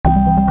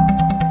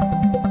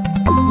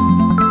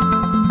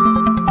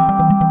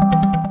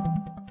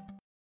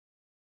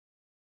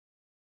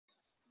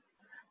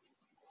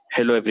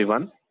Hello,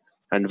 everyone,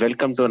 and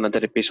welcome to another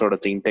episode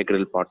of the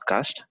Integral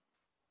Podcast.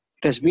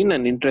 It has been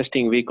an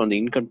interesting week on the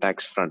income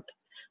tax front.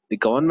 The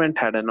government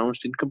had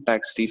announced income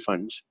tax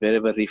refunds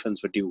wherever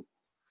refunds were due.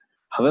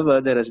 However,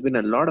 there has been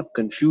a lot of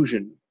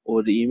confusion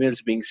over the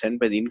emails being sent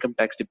by the income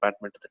tax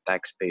department to the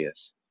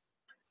taxpayers.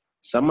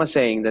 Some are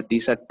saying that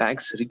these are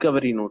tax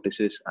recovery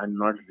notices and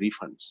not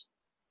refunds.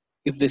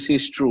 If this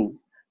is true,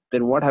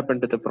 then what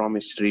happened to the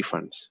promised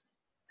refunds?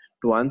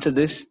 To answer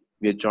this,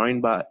 we are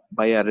joined by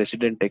our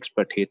resident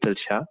expert Hetal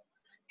Shah.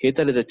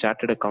 Hetal is a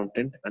chartered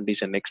accountant and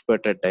is an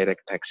expert at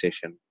direct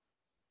taxation.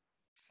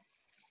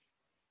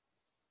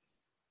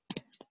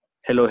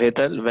 Hello,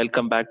 Hetal.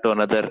 Welcome back to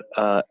another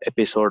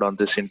episode on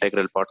this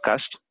integral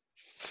podcast.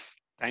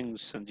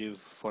 Thanks, Sanjeev,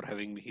 for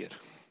having me here.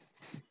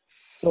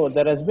 So,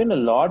 there has been a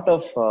lot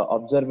of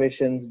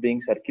observations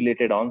being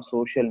circulated on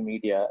social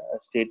media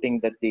stating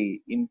that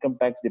the income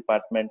tax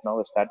department now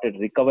has started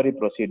recovery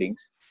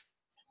proceedings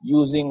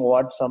using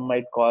what some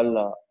might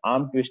call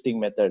arm twisting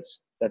methods,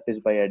 that is,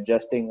 by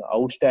adjusting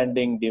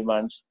outstanding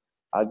demands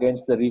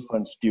against the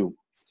refunds due.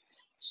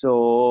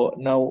 So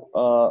now,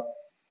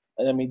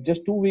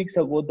 just 2 weeks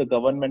ago, the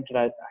government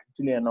had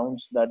actually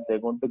announced that they're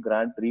going to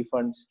grant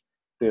refunds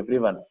to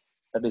everyone,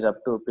 that is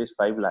up to rupees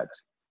 5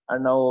 lakhs.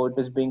 And now it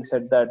is being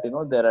said that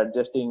they're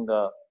adjusting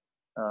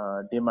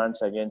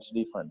demands against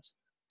refunds.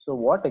 So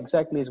what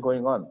exactly is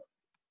going on?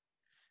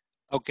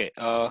 Okay,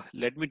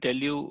 let me tell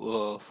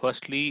you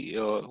firstly,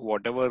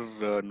 whatever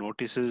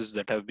notices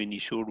that have been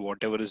issued,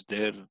 whatever is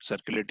there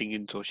circulating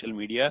in social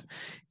media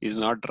is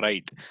not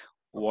right.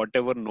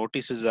 Whatever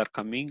notices are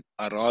coming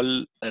are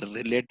all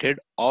related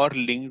or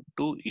linked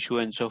to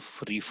issuance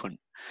of refund.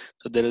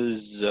 So there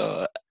is,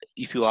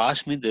 if you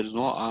ask me, there is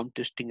no arm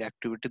twisting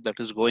activity that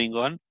is going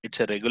on.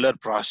 It's a regular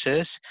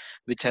process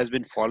which has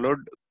been followed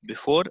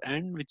before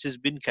and which has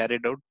been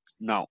carried out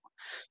now.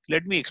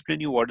 Let me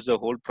explain you what is the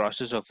whole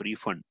process of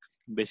refund.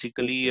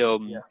 Basically,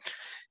 any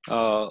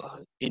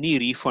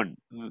refund,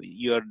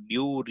 your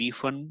due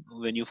refund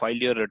when you file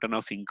your return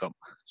of income.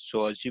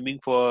 So assuming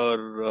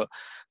for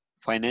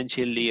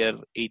financial year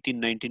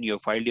 18-19 you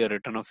filed your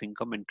return of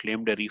income and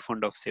claimed a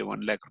refund of say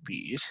 1 lakh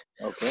rupees.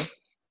 Okay.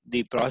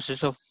 The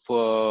process of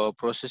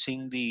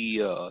processing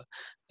the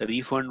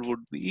refund would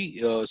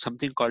be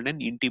something called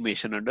an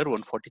intimation under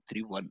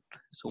 143(1).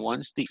 So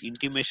once the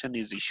intimation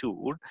is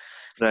issued,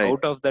 Right.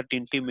 out of that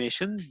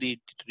intimation the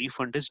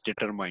refund is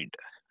determined.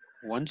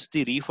 Once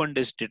the refund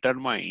is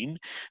determined,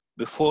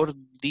 before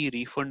the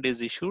refund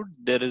is issued,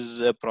 there is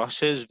a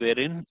process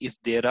wherein if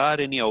there are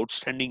any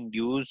outstanding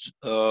dues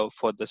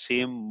for the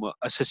same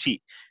assessee,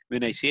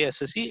 when I say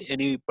assessee,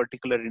 any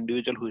particular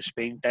individual who is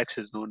paying tax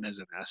is known as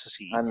an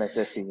assessee. An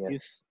assessee,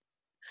 yes.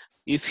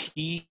 If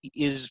he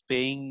is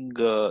paying,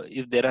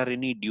 if there are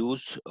any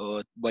dues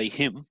by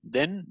him,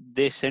 then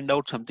they send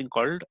out something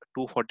called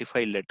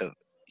 245 letter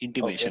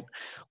intimation. Okay.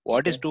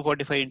 What is Okay.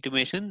 245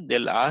 intimation?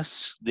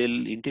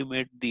 They'll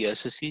intimate the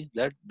assessee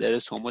that there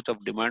is so much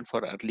of demand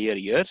for earlier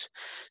years.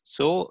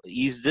 So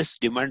is this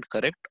demand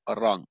correct or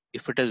wrong?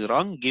 If it is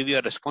wrong, give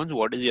your response.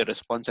 What is your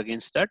response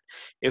against that?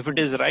 If it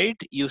is right,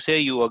 you say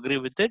you agree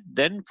with it.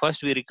 Then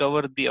first we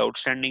recover the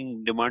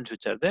outstanding demands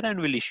which are there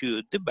and we'll issue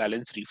you the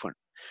balance refund.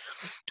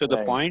 So the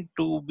Right. point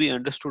to be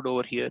understood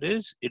over here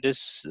is it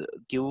is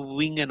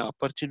giving an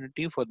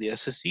opportunity for the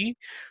assessee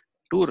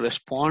to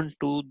respond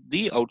to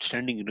the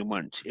outstanding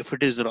demands. If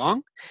it is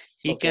wrong,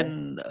 he Okay.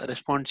 can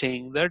respond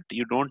saying that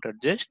you don't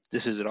adjust,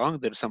 this is wrong,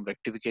 there's some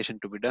rectification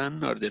to be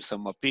done, or there's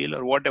some appeal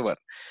or whatever.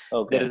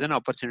 There Okay. is an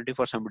opportunity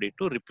for somebody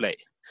to reply.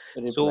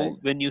 Reply. So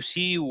when you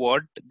see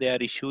what they are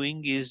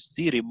issuing is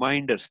the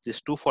reminders, this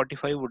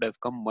 245 would have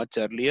come much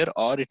earlier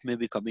or it may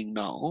be coming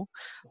now,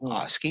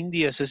 asking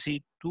the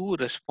assessee to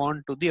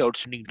respond to the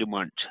outstanding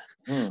demands.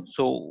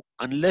 So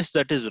unless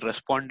that is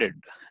responded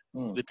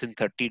within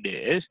 30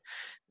 days,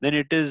 then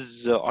it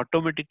is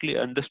automatically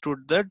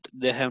understood that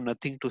they have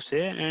nothing to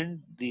say and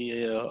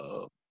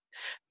the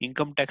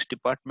income tax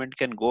department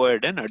can go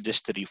ahead and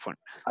adjust the refund.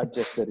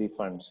 Adjust the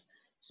refunds.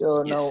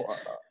 So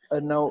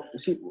Yes. now,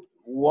 see,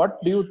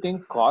 what do you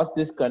think caused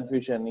this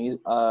confusion? Is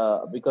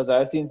because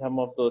I've seen some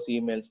of those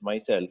emails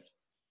myself,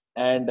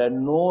 and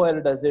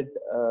nowhere does it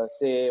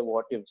say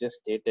what you've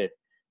just stated.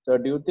 So,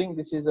 do you think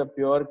this is a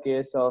pure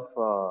case of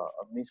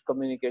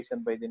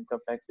miscommunication by the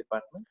income tax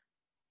department?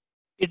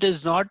 It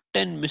is not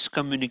an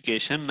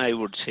miscommunication. I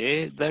would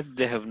say that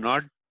they have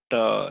not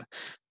uh,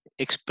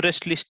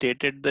 expressly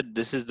stated that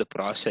this is the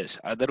process.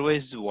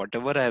 Otherwise,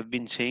 whatever I have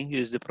been saying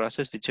is the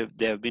process which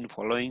they have been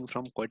following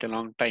from quite a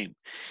long time.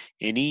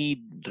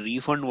 Any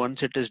refund,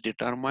 once it is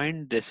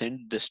determined, they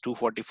send this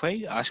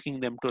 245 asking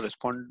them to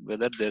respond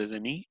whether there is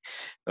any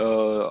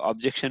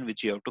objection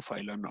which you have to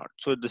file or not.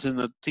 So this is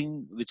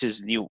nothing which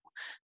is new.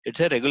 It's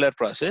a regular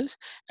process,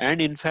 and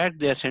in fact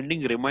they are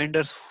sending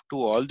reminders to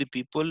all the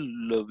people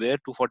where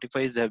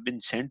 245s have been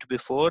sent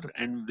before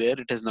and where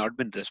it has not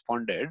been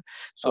responded.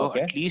 So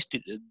at Okay. least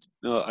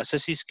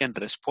assessees can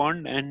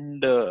respond,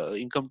 and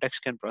income tax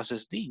can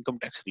process the income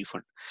tax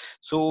refund.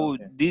 So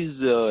Okay.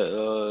 these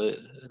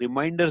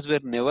reminders were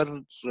never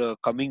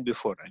coming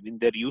before. I mean,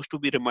 there used to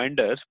be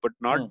reminders, but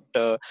not Hmm.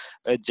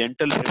 a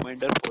gentle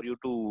reminder for you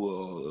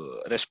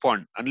to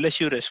respond. Unless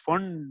you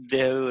respond,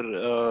 their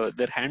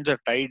hands are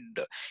tied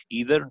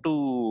either Hmm.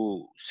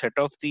 to set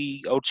off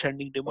the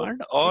outstanding Oh,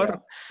 demand or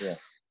yeah. Yeah.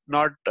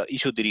 not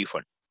issue the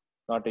refund.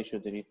 Not issue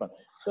the refund.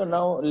 So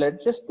now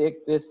let's just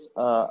take this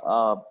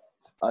a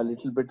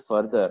little bit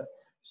further.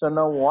 So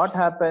now what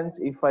happens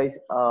if I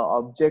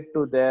object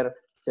to their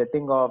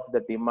setting off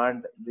the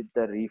demand with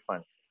the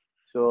refund?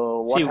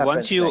 So See, what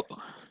once happens you,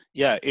 next?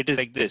 yeah, it is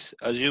like this.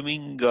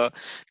 Assuming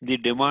the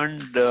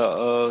demand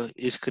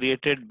is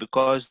created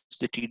because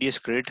the TDS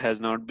credit has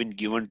not been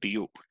given to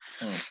you,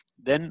 Hmm.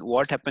 then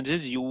what happens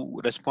is you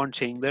respond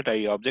saying that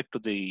I object to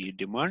the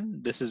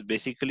demand. This is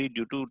basically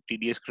due to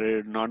TDS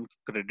credit,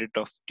 non-credit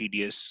of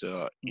TDS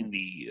Hmm. in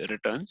the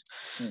returns.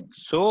 Hmm.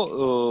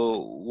 So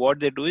what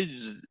they do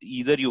is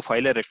either you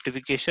file a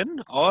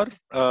rectification, or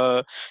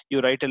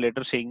you write a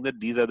letter saying that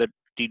these are the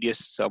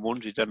TDS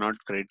amounts which are not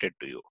credited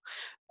to you.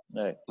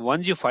 Right.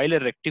 Once you file a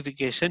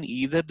rectification,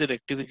 either the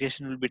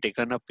rectification will be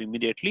taken up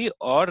immediately,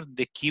 or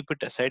they keep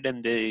it aside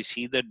and they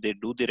see that they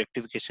do the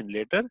rectification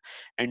later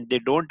and they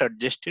don't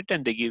adjust it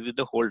and they give you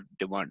the whole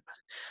demand.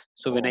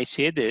 So when I Oh,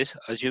 say this,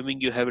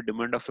 assuming you have a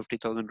demand of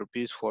 50,000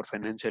 rupees for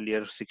financial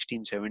year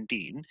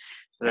 16-17,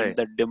 and right.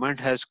 the demand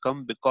has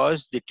come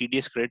because the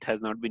TDS credit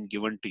has not been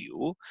given to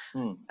you,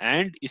 Hmm.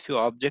 and if you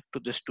object to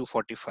this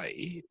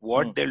 245,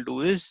 what Hmm. they'll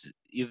do is,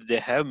 if they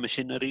have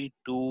machinery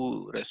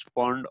to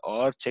respond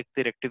or check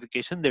the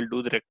rectification, they'll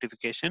do the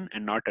rectification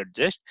and not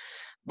adjust.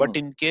 But Hmm.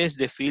 in case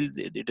they feel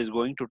that it is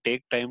going to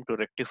take time to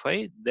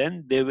rectify,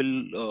 then they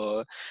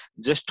will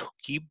just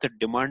keep the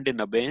demand in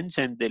abeyance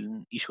and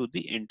they'll issue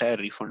the entire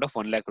refund of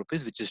 1 lakh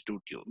rupees which is due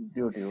to you.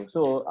 Due to you.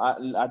 So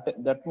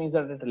that means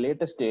that at a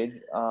later stage,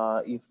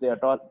 if they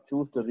at all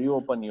choose to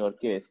reopen your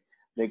case,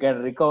 they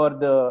can recover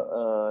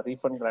the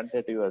refund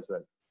granted to you as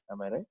well.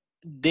 Am I right?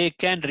 They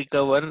can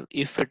recover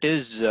if it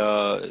is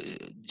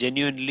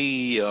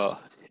genuinely uh,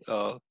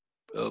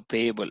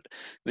 payable.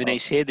 When I Okay.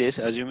 say this,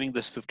 assuming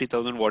this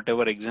 50,000,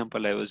 whatever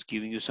example I was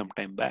giving you some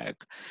time back,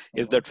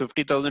 if Mm-hmm. that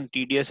 50,000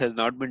 TDS has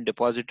not been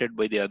deposited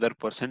by the other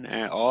person,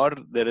 or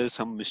there is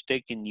some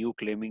mistake in you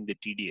claiming the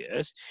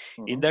TDS,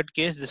 in Mm-hmm. that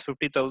case, this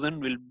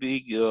 50,000 will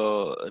be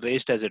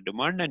raised as a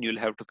demand and you'll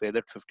have to pay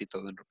that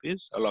 50,000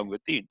 rupees along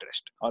with the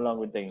interest. Along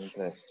with the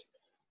interest.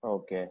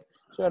 Okay.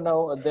 So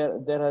now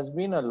there has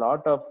been a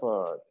lot of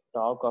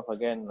talk of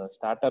again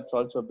startups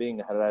also being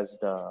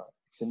harassed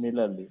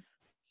similarly.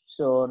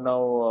 So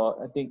now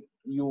I think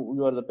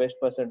you are the best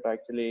person to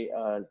actually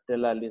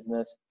tell our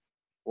listeners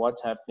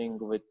what's happening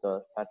with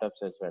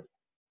startups as well.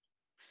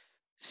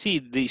 See,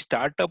 the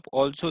startup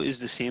also is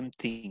the same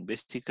thing.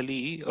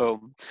 Basically,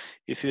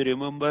 if you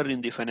remember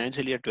in the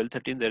financial year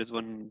 12-13, there is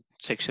one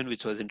section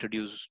which was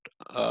introduced,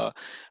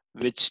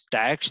 which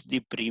taxed the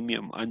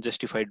premium,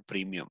 unjustified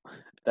premium.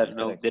 That's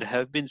Now, correct. there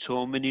have been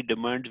so many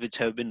demands which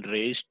have been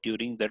raised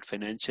during that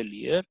financial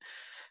year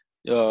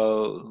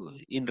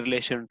in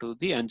relation to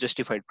the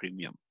unjustified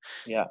premium.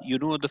 Yeah. You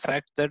know the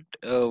fact that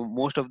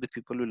most of the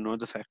people will know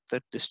the fact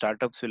that the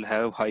startups will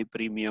have high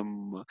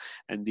premium,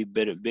 and the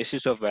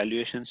basis of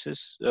valuations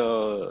is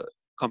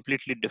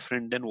completely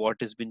different than what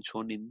has been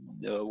shown in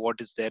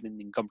what is there in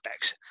income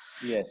tax.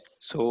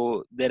 Yes.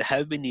 So there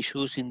have been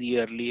issues in the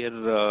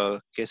earlier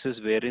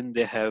cases wherein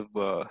they have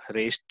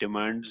raised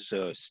demands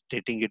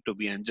stating it to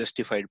be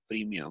unjustified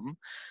premium.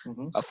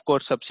 Mm-hmm. Of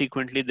course,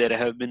 subsequently there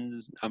have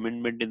been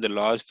amendment in the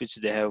laws which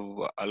they have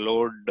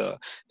allowed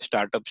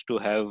startups to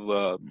have,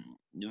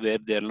 where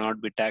they'll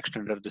not be taxed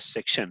under this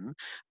section.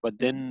 But Mm-hmm.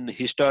 then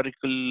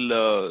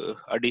historical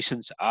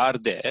additions are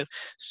there.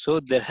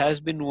 So there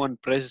has been one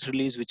press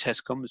release which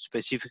has come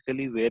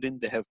specifically wherein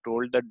they have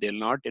told that they'll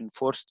not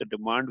enforce the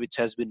demand which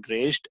has been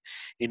raised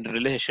in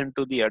relation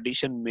to the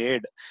addition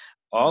made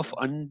of Mm-hmm.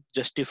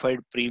 unjustified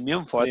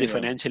premium for the Premium.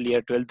 financial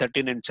year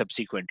 12-13 and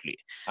subsequently.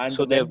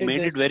 So And they when have did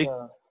made it this very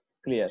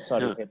clear?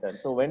 Sorry, uh,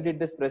 Ketan. So when did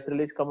this press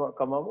release come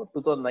out?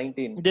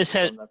 2019, this if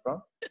has I'm not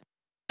wrong.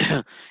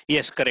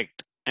 yes,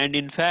 correct. And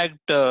in fact,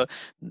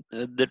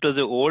 that was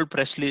the old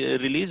press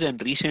release, and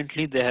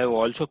recently they have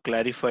also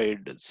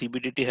clarified.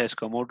 CBDT has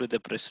come out with a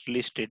press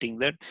release stating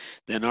that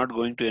they're not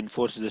going to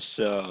enforce this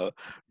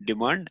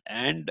demand,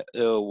 and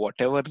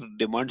whatever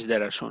demands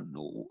that are shown.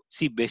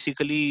 See,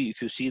 basically,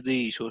 if you see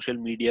the social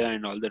media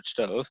and all that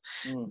stuff,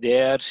 Mm.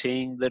 they are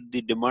saying that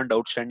the demand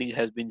outstanding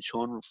has been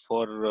shown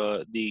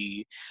for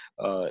the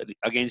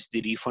against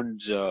the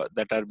refunds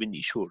that are being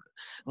issued.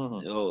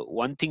 Mm-hmm.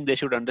 One thing they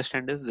should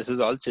understand is this is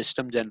all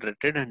system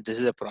generated and this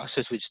is a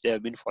process which they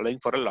have been following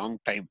for a long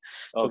time.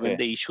 So when Okay.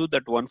 they issue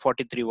that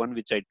 143.1,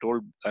 which I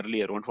told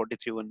earlier,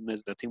 143.1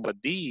 is nothing but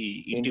the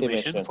intimation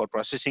Intimation. for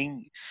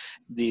processing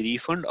the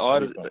refund or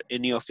Refund.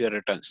 any of your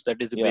returns.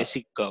 That is the Yeah.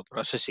 basic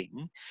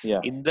processing.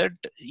 Yeah. In that,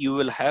 you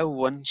will have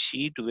one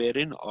sheet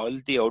wherein all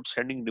the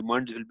outstanding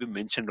demands will be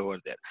mentioned over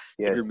there.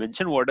 It will Yes.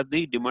 mention what are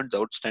the demands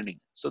outstanding.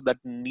 So that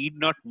need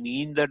not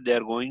mean that they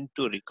are going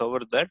to recover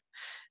that.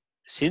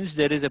 Since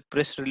there is a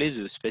press release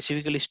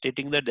specifically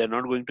stating that they're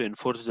not going to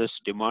enforce this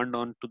demand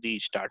on to the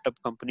startup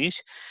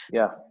companies,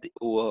 Yeah.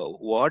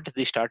 what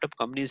the startup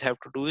companies have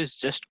to do is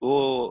just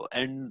go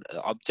and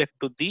object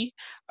to the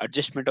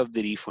adjustment of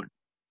the refund.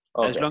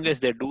 As Okay. long as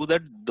they do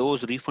that,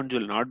 those refunds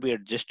will not be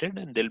adjusted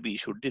and they'll be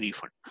issued the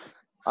refund.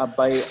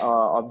 By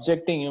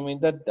objecting, you mean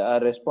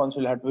that response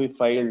will have to be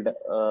filed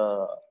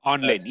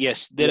Online, as, yes,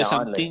 there yeah, is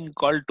online. something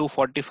called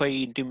 245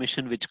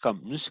 intimation which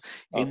comes.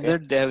 In Okay.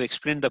 that, they have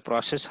explained the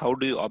process. How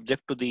do you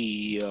object to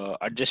the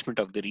adjustment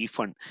of the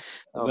refund?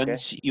 Okay.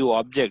 Once you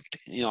object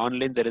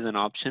online, there is an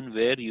option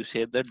where you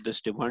say that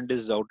this demand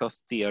is out of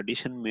the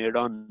addition made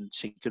on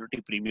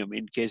security premium,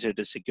 in case it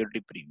is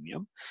security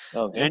premium,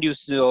 Okay. and you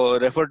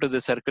refer to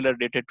the circular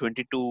dated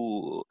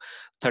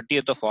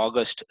 30th of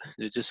August,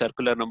 which is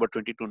circular number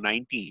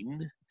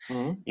 2219.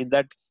 Hmm. In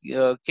that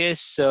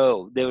case,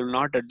 they will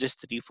not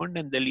adjust the refund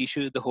and they'll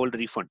issue the whole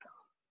refund.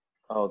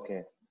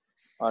 Okay.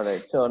 All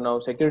right. So now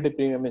security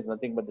premium is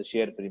nothing but the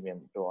share premium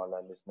to all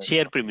our listeners.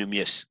 Share premium,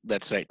 yes,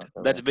 that's right.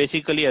 That's Okay.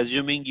 basically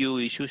assuming you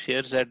issue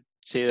shares at,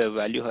 say, a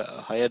value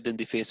higher than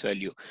the face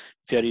value.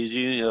 If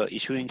you are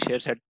issuing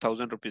shares at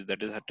 1,000 rupees,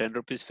 that is a 10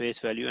 rupees face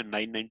value and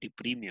 990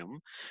 premium.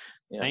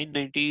 Yeah.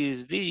 990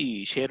 is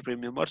the share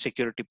premium or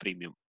security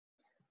premium.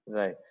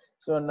 Right.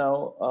 So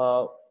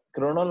now,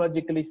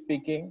 chronologically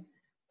speaking,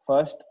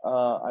 first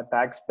a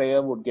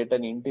taxpayer would get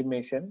an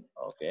intimation,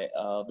 okay,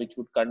 which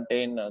would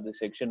contain the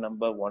section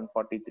number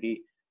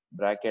 143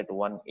 bracket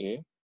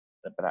 1A,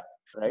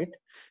 right?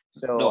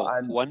 So, No,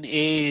 and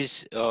 1A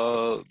is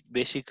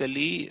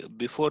basically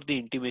before the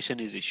intimation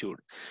is issued.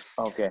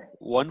 okay,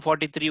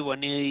 143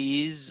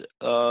 1A is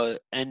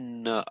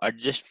an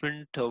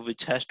adjustment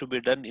which has to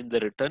be done in the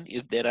return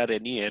if there are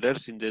any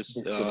errors in this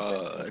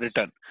discrepancies.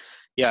 return.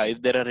 Yeah,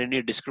 if there are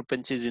any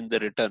discrepancies in the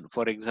return.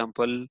 For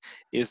example,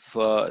 if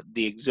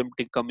the exempt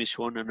income is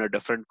shown in a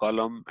different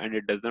column and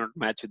it does not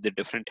match with the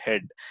different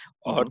head,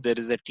 or Hmm. there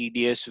is a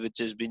TDS which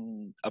has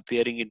been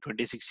appearing in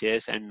 26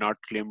 years and not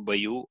claimed by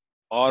you,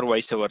 or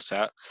vice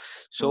versa. Hmm.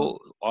 So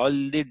all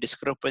the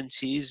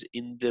discrepancies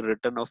in the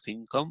return of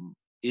income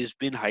is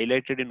been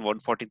highlighted in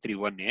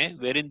 143.1A,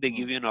 wherein they Hmm.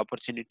 give you an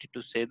opportunity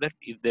to say that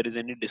if there is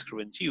any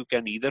discrepancy, you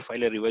can either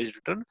file a revised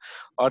return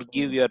or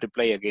give Hmm. your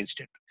reply against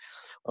it.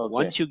 Okay,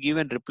 Once you give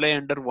a reply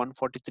under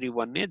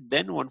 143.1A,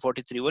 then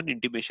 143.1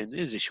 intimation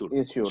is issued.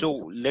 issued. So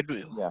let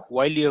me, Yeah.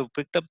 while you have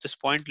picked up this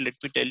point, let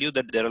me tell you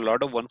that there are a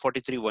lot of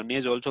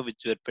 143.1As also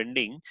which were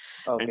pending,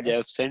 and they Okay.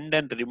 have sent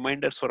and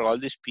reminders for all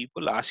these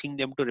people asking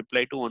them to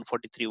reply to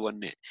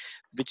 143.1A,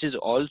 which is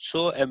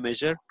also a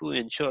measure to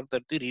ensure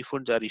that the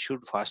refunds are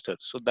issued faster.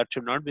 So that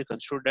should not be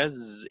construed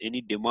as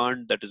any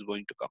demand that is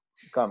going to come.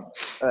 Come.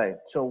 Right.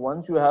 So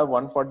once you have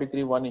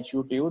 143.1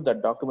 issued to you,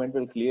 that document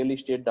will clearly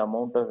state the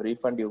amount of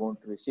refund you're going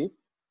to receive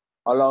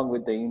along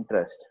with the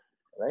interest.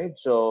 Right.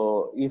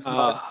 So if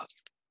not, Uh,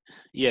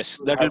 yes,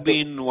 you'll that will have to,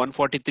 be in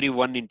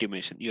 143.1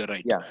 intimation. You're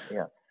right. yeah,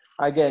 yeah.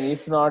 Again,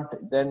 if not,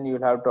 then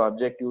you'll have to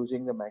object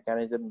using the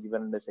mechanism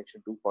given under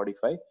section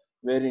 245,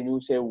 wherein you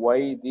say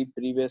why the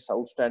previous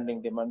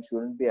outstanding demand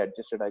shouldn't be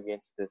adjusted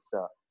against this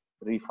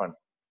refund.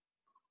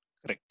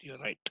 Correct. You're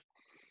right.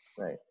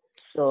 Right.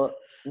 So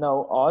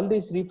now all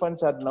these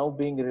refunds are now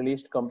being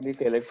released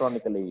completely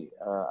electronically.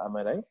 Am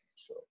I right?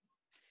 So,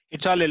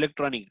 It's all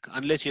electronic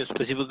unless you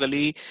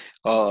specifically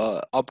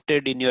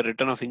opted in your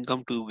return of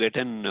income to get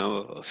an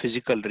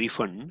physical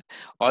refund.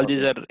 All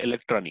these okay. are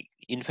electronic.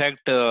 In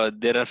fact,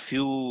 there are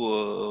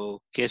few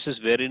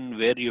cases where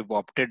you've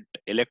opted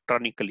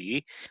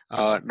electronically,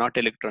 not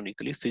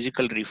electronically,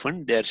 physical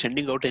refund. They are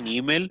sending out an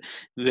email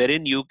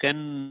wherein you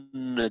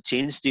can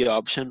change the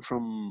option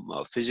from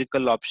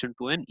physical option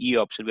to an e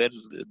option, where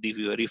the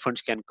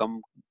refunds can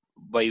come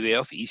by way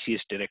of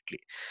ECS directly.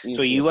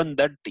 So ECS. even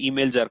that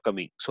emails are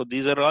coming. So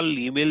these are all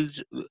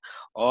emails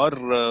or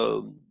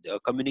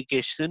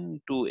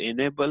communication to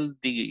enable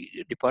the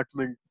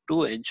department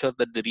to ensure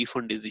that the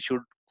refund is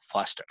issued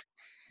faster.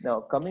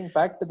 Now, coming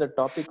back to the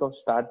topic of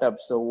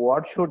startups, so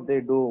what should they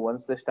do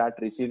once they start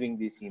receiving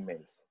these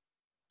emails?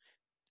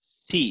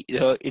 See,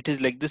 it is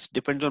like this,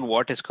 depends on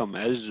what has come.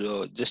 As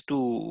just to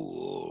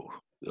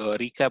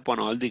recap on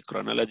all the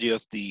chronology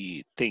of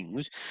the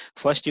things,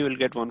 first you will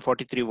get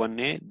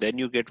 143.1A, then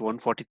you get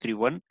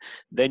 143.1,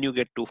 then you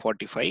get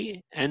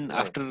 245, and Right.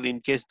 after, in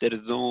case there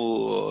is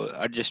no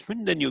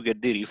adjustment, then you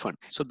get the refund.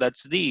 So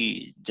that's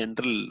the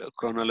general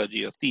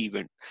chronology of the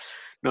event.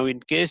 Now,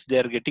 in case they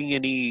are getting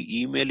any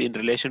email in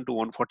relation to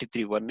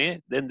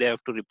 143.1A, then they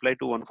have to reply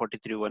to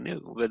 143.1A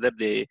whether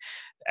they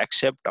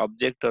accept,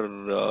 object,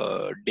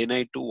 or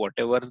deny to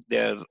whatever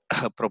they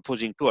are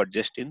proposing to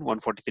adjust in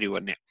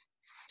 143.1A.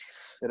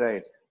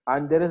 Right.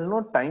 And there is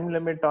no time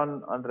limit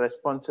on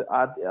response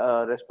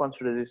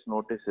to these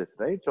notices,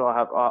 right? So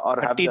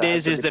or 30 has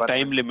days the is the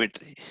time department?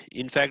 limit.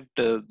 In fact,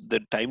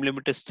 the time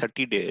limit is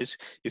 30 days.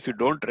 If you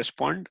don't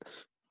respond,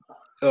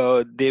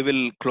 they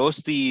will close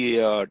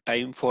the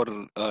time for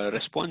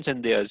response,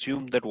 and they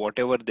assume that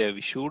whatever they have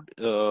issued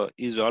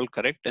is all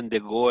correct, and they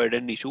go ahead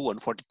and issue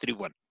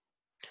 143.1.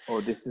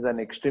 Oh, this is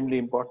an extremely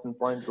important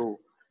point to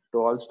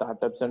all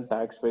startups and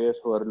taxpayers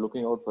who are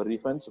looking out for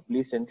refunds.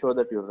 Please ensure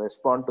that you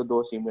respond to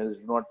those emails.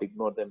 Do not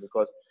ignore them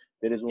because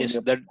there is only Yes,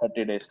 a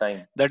 30 days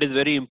time. that is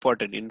very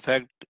important. In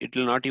fact, it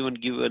will not even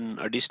give an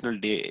additional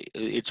day.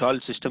 It's all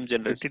system This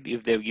generated.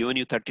 If they've given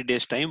you 30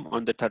 days time,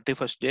 on the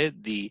 31st day,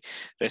 the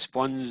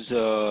response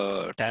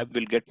tab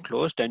will get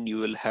closed, and you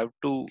will have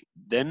to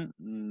then,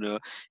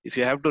 if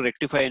you have to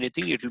rectify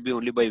anything, it will be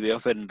only by way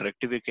of a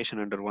rectification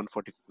under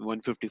 140,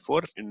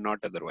 154 and not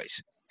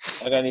otherwise.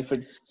 again, if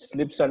it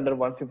slips under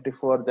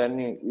 154, then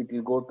it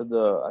will go to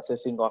the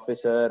assessing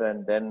officer,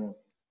 and then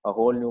a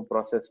whole new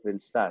process will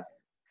start.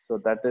 So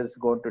that is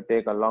going to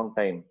take a long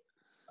time.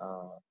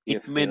 It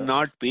If may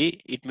not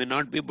be,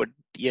 but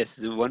yes,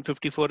 the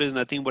 154 is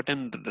nothing but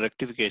an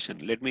rectification.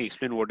 Let me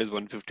explain what is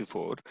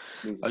 154.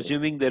 please do.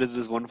 Assuming there is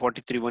this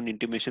 143.1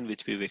 intimation,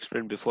 which we've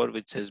explained before,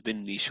 which has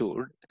been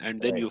issued,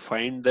 and then Right. you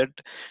find that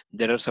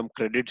there are some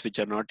credits which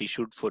are not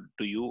issued for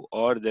to you,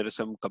 or there is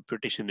some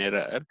computation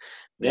error,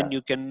 then Yeah.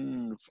 you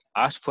can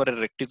ask for a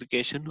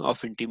rectification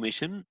of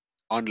intimation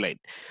online.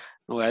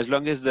 Now, as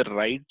long as the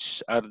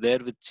rights are there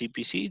with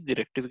CPC, the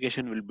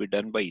rectification will be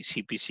done by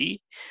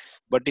CPC.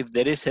 But if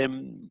there is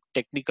some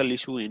technical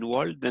issue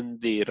involved, then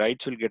the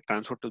rights will get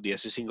transferred to the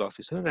assessing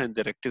officer, and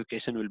the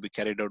rectification will be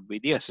carried out by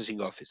the assessing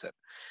officer.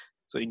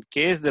 So in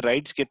case the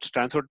rights gets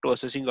transferred to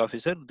assessing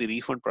officer, the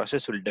refund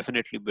process will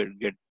definitely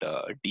get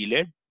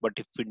delayed. But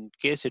if in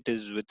case it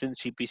is within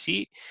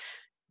CPC,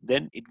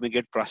 then it may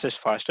get processed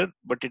faster.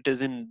 But it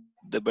is in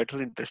the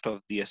better interest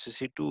of the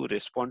SSC to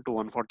respond to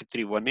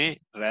 143.1A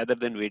rather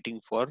than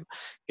waiting for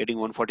getting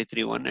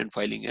 143.1 and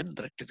filing a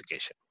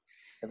rectification.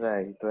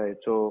 Right,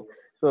 right. So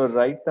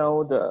right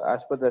now,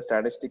 as per the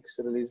statistics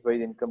released by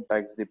the Income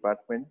Tax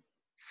Department,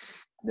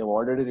 they've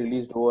already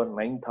released over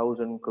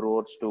 9,000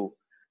 crores to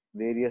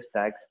various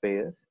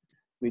taxpayers,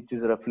 which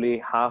is roughly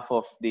half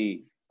of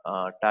the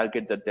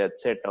target that they had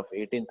set of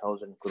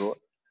 18,000 crore.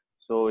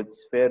 So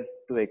it's fair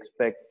to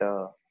expect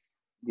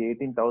the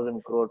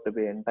 18,000 crore to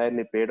be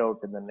entirely paid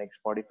out in the next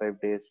 45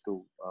 days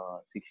to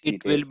 60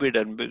 It will days. be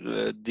done.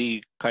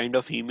 The kind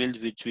of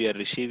emails which we are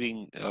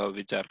receiving,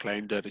 which our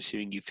clients are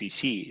receiving, if we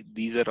see,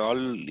 these are all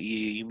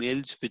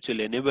emails which will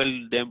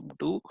enable them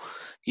to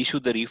issue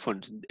the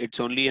refunds. It's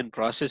only in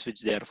process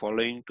which they are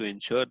following to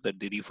ensure that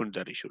the refunds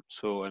are issued.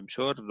 So I'm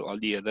sure all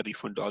the other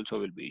refunds also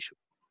will be issued.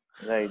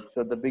 Right.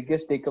 So the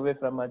biggest takeaway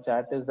from our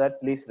chat is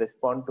that please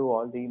respond to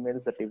all the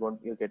emails that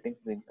you're getting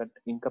from the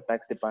income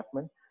tax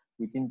department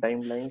within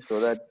timelines so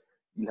that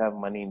you have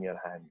money in your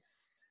hands.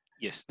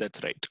 Yes,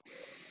 that's right.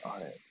 All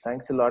right.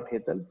 Thanks a lot,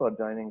 Hital, for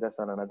joining us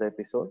on another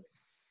episode,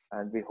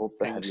 and we hope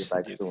to have you Thanks,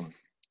 back Sanjeev. soon.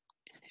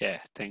 Yeah,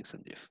 thanks,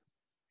 Sanjeev.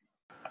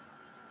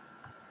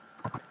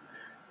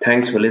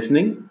 Thanks for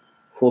listening.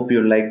 Hope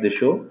you liked the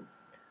show.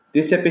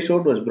 This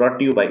episode was brought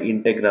to you by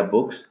Integra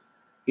Books.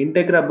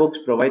 Integra Books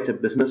provides a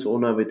business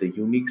owner with a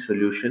unique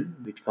solution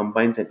which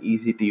combines an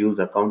easy to use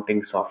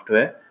accounting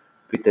software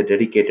with a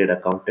dedicated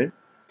accountant.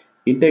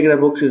 Integra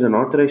Books is an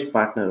authorized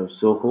partner of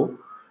Zoho.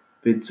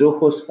 With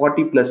Zoho's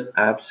 40 plus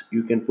apps,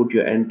 you can put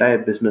your entire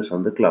business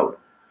on the cloud.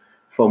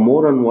 For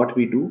more on what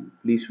we do,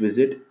 please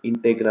visit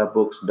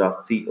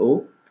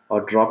integrabooks.co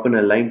or drop in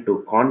a line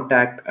to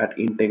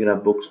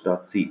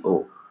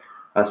contact@integrabooks.co.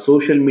 Our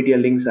social media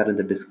links are in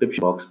the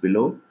description box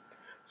below.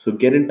 So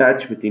get in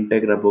touch with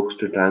Integra Books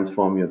to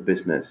transform your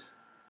business.